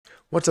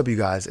What's up, you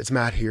guys? It's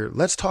Matt here.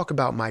 Let's talk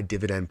about my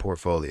dividend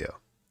portfolio.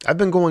 I've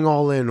been going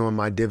all in on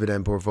my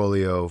dividend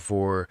portfolio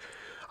for,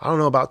 I don't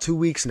know, about 2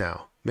 weeks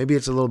now. Maybe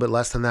it's a little bit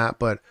less than that,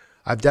 but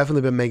I've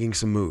definitely been making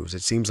some moves.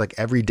 It seems like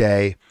every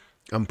day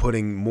I'm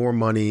putting more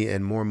money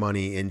and more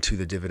money into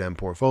the dividend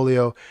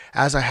portfolio.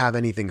 As I have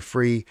anything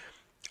free,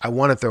 I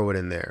want to throw it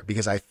in there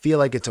because I feel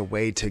like it's a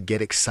way to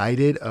get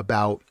excited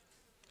about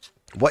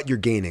what you're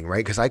gaining,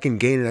 right? Because I can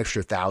gain an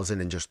extra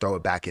 1,000 and just throw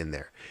it back in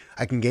there.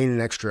 I can gain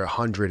an extra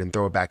 100 and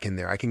throw it back in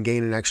there. I can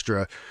gain an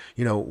extra,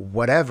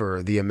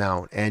 whatever the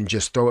amount and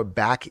just throw it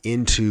back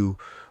into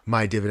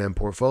my dividend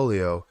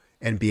portfolio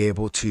and be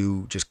able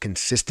to just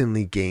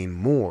consistently gain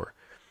more.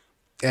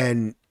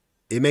 And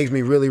it makes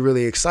me really,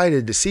 really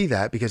excited to see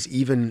that because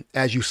even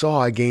as you saw,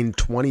 I gained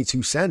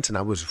 22 cents and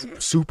I was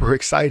super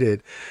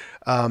excited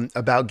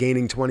about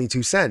gaining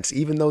 22 cents,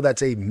 even though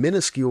that's a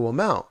minuscule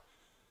amount.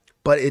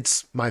 But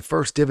it's my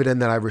first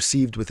dividend that I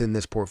received within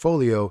this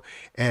portfolio.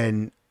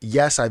 And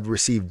yes, I've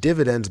received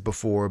dividends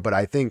before, but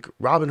I think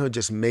Robinhood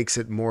just makes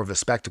it more of a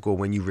spectacle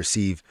when you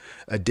receive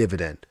a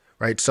dividend,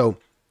 right? So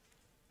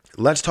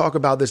let's talk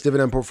about this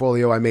dividend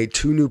portfolio. I made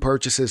two new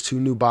purchases,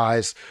 two new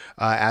buys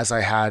as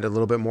I had a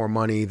little bit more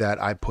money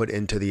that I put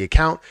into the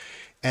account.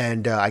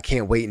 And I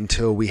can't wait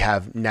until we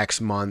have next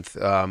month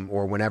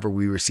or whenever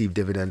we receive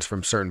dividends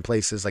from certain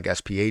places like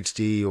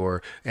SPHD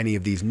or any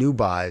of these new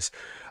buys.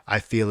 I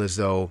feel as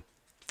though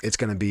it's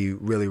going to be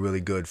really,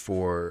 really good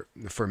for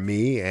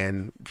me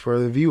and for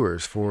the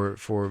viewers for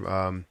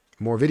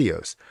more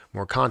videos,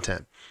 more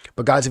content.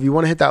 But guys, if you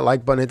want to hit that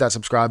like button, hit that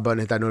subscribe button,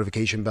 hit that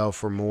notification bell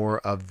for more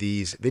of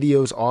these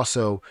videos.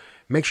 Also,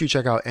 make sure you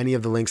check out any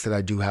of the links that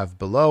I do have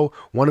below.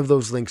 One of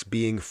those links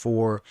being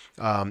for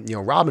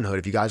Robinhood.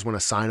 If you guys want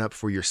to sign up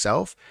for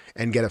yourself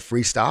and get a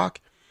free stock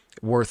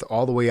worth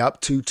all the way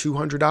up to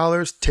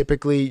 $200,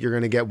 typically you're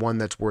going to get one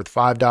that's worth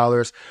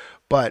 $5.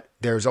 But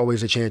there's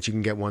always a chance you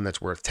can get one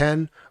that's worth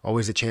 10,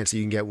 always a chance that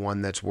you can get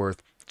one that's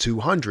worth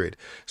 200.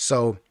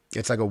 So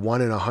it's like a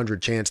 1 in 100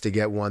 chance to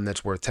get one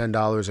that's worth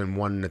 $10 and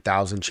 1 in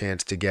 1,000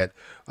 chance to get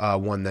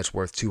one that's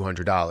worth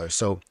 $200.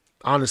 So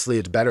honestly,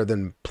 it's better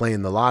than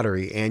playing the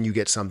lottery and you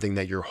get something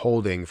that you're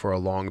holding for a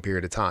long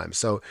period of time.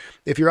 So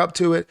if you're up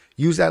to it,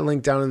 use that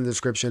link down in the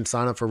description,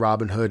 sign up for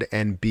Robinhood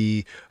and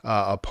be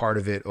a part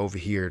of it over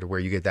here to where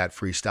you get that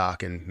free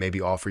stock and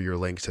maybe offer your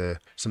link to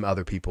some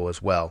other people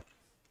as well.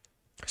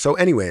 So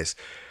anyways,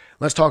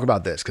 let's talk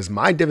about this because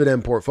my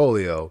dividend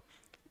portfolio,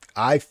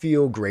 I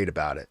feel great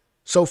about it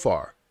so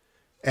far.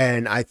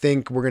 And I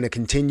think we're going to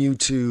continue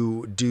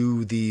to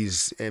do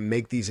these and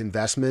make these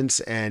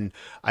investments. And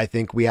I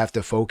think we have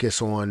to focus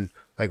on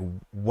like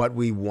what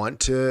we want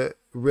to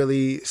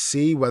really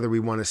see, whether we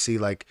want to see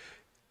like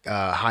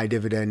high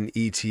dividend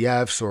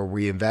ETFs or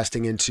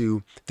reinvesting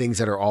into things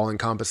that are all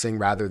encompassing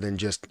rather than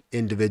just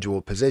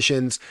individual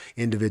positions,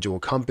 individual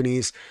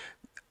companies.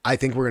 I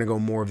think we're going to go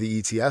more of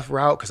the ETF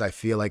route because I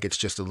feel like it's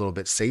just a little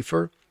bit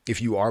safer. If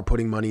you are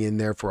putting money in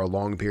there for a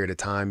long period of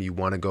time, you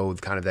want to go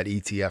with kind of that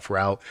ETF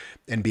route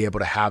and be able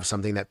to have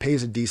something that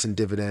pays a decent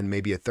dividend,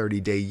 maybe a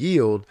 30-day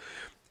yield,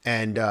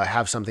 and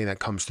have something that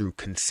comes through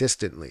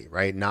consistently,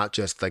 right? Not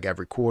just like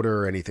every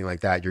quarter or anything like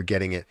that. You're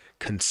getting it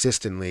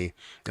consistently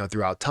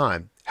throughout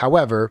time.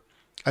 However,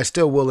 I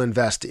still will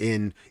invest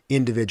in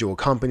individual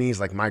companies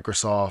like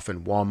Microsoft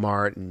and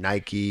Walmart and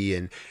Nike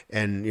and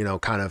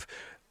kind of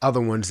other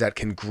ones that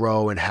can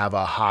grow and have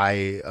a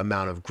high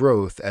amount of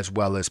growth as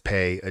well as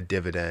pay a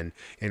dividend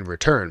in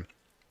return.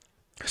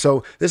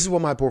 So this is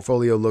what my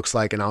portfolio looks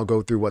like, and I'll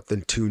go through what the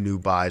two new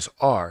buys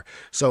are.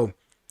 So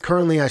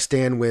currently I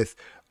stand with,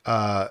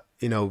 the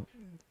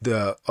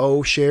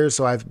O shares.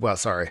 So I have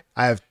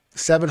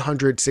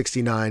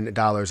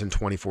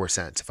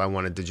 $769.24 if I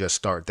wanted to just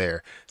start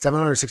there.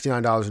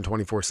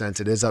 $769.24.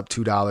 It is up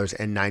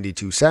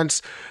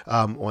 $2.92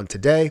 on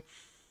today.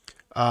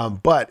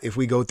 But if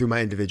we go through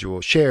my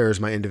individual shares,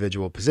 my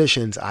individual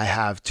positions, I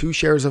have 2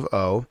 shares of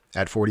O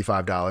at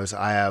 $45.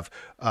 I have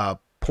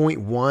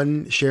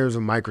 0.1 shares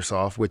of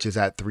Microsoft, which is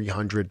at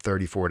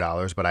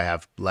 $334, but I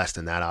have less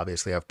than that.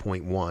 Obviously, I have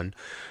 0.1.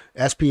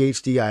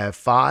 SPHD, I have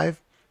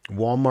 5.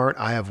 Walmart,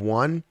 I have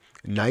 1.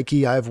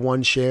 Nike, I have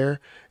 1 share.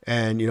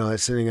 And,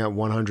 it's sitting at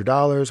 $100,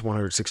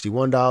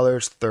 $161,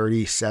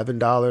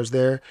 $37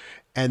 there.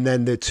 And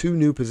then the 2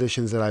 new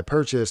positions that I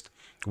purchased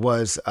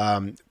was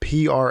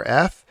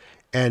PRF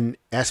and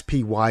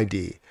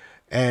SPYD.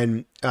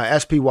 And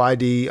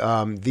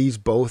SPYD, these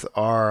both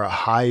are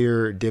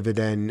higher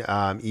dividend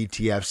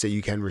ETFs that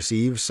you can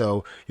receive.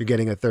 So you're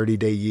getting a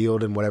 30-day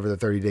yield, and whatever the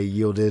 30-day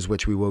yield is,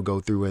 which we will go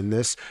through in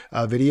this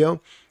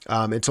video.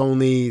 It's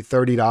only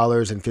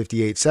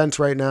 $30.58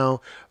 right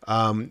now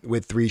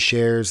with 3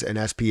 shares. And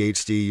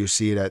SPHD, you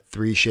see it at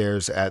 3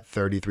 shares at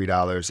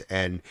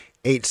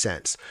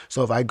 $33.08.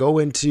 So if I go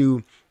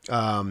into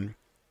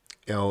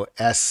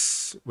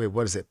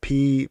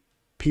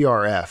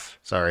PRF,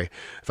 sorry.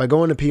 If I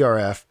go into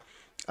PRF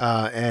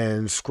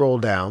and scroll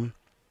down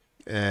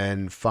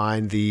and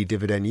find the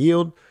dividend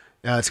yield,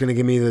 It's going to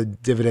give me the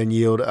dividend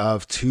yield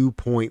of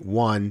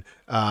 2.1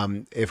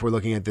 if we're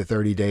looking at the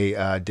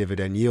 30-day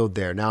dividend yield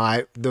there.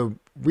 Now, the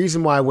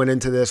reason why I went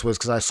into this was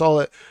because I saw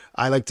it.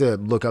 I like to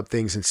look up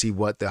things and see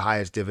what the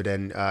highest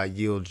dividend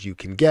yields you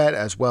can get,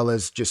 as well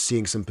as just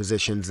seeing some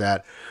positions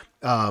that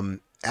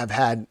have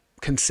had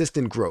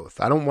consistent growth.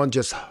 I don't want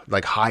just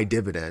like high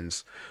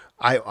dividends.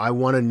 I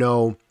want to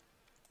know,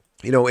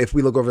 if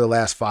we look over the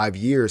last 5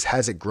 years,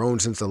 has it grown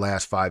since the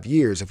last 5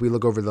 years? If we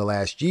look over the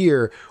last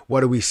year,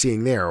 what are we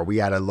seeing there? Are we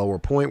at a lower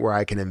point where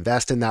I can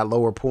invest in that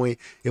lower point?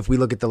 If we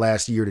look at the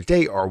last year to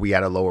date, are we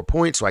at a lower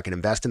point so I can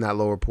invest in that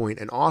lower point?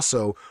 And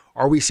also,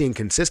 are we seeing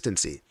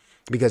consistency?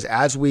 Because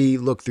as we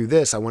look through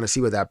this, I want to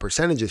see what that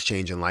percentage is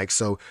changing like.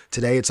 So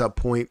today it's up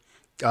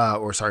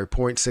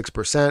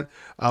 0.6%.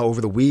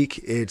 Over the week,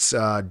 it's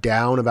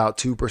down about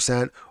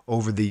 2%.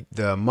 Over the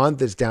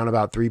month, it's down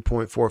about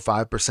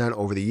 3.45%.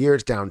 Over the year,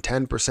 it's down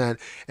 10%.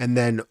 And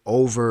then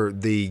over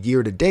the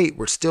year to date,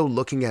 we're still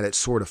looking at it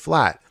sort of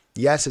flat.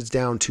 Yes, it's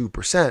down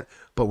 2%,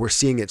 but we're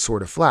seeing it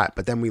sort of flat.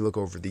 But then we look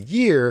over the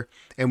year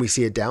and we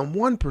see it down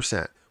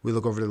 1%. We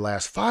look over the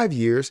last 5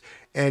 years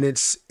and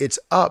it's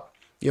up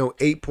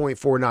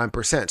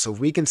 8.49%. So if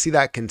we can see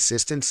that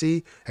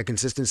consistency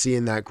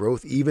in that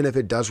growth, even if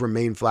it does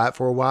remain flat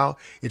for a while,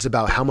 it's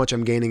about how much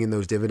I'm gaining in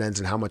those dividends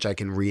and how much I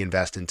can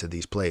reinvest into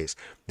these plays.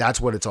 That's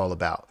what it's all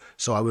about.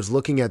 So I was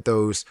looking at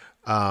those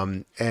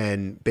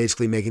and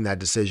basically making that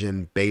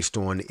decision based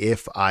on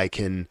if I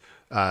can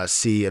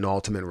see an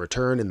ultimate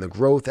return in the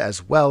growth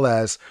as well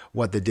as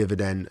what the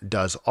dividend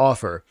does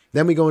offer.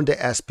 Then we go into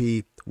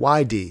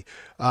SPYD.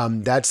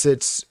 That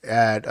sits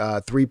at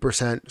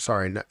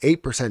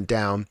 8%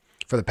 down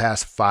for the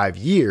past 5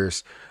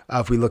 years.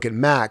 If we look at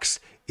Max,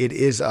 it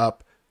is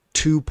up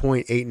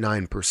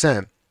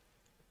 2.89%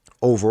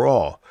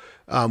 overall.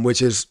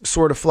 Which is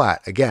sort of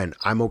flat. Again,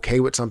 I'm okay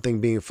with something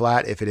being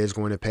flat if it is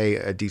going to pay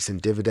a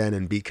decent dividend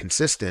and be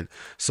consistent.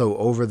 So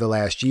over the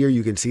last year,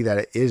 you can see that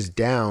it is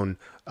down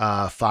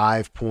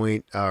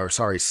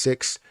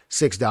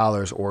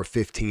 $6 or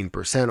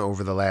 15%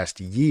 over the last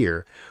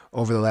year.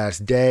 Over the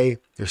last day,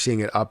 you're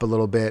seeing it up a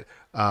little bit,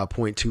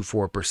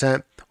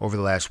 0.24%. Over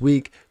the last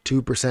week,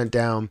 2%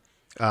 down,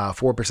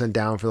 4%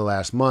 down for the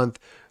last month,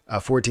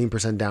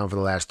 14% down for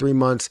the last 3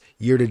 months.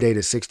 Year to date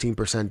is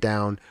 16%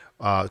 down.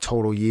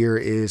 Total year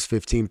is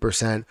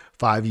 15%.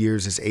 5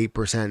 years is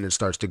 8%, and it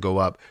starts to go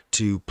up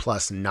to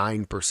plus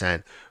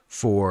 9%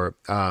 for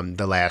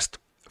the last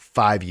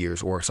 5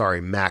 years,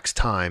 max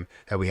time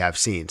that we have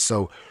seen.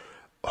 So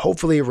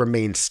hopefully it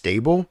remains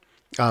stable.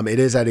 It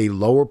is at a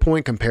lower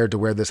point compared to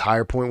where this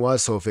higher point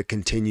was. So if it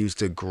continues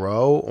to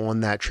grow on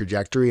that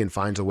trajectory and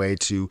finds a way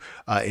to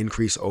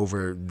increase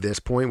over this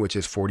point, which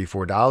is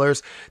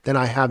 $44, then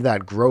I have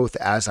that growth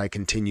as I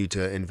continue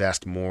to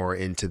invest more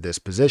into this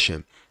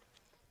position.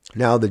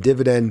 Now, the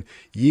dividend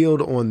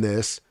yield on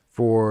this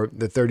for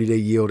the 30-day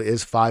yield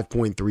is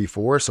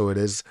 5.34. So it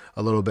is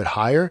a little bit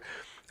higher,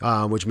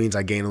 which means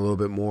I gain a little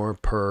bit more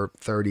per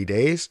 30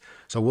 days.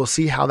 So we'll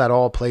see how that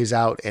all plays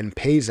out and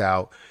pays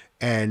out,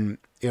 and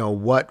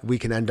what we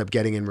can end up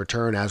getting in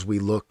return as we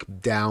look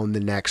down the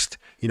next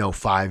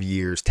 5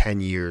 years, 10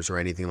 years, or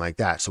anything like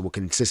that. So we'll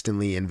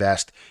consistently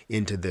invest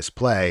into this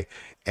play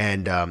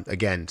and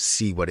again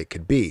see what it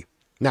could be.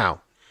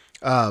 Now,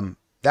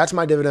 that's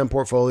my dividend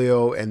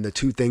portfolio and the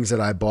 2 things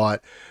that I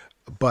bought.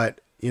 But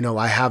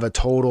I have a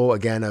total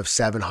again of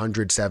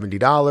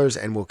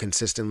 $770 and will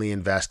consistently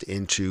invest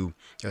into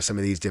some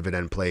of these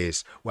dividend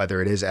plays,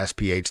 whether it is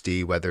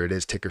SPHD, whether it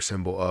is ticker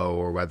symbol O,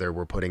 or whether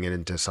we're putting it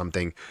into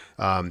something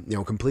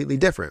completely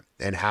different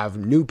and have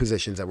new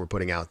positions that we're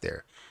putting out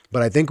there.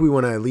 But I think we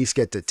want to at least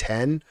get to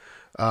 10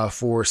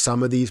 for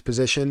some of these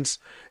positions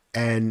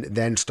and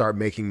then start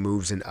making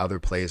moves in other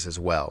plays as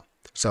well.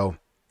 So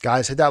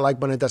guys, hit that like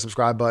button, hit that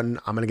subscribe button.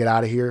 I'm going to get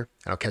out of here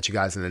and I'll catch you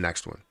guys in the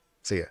next one.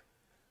 See ya.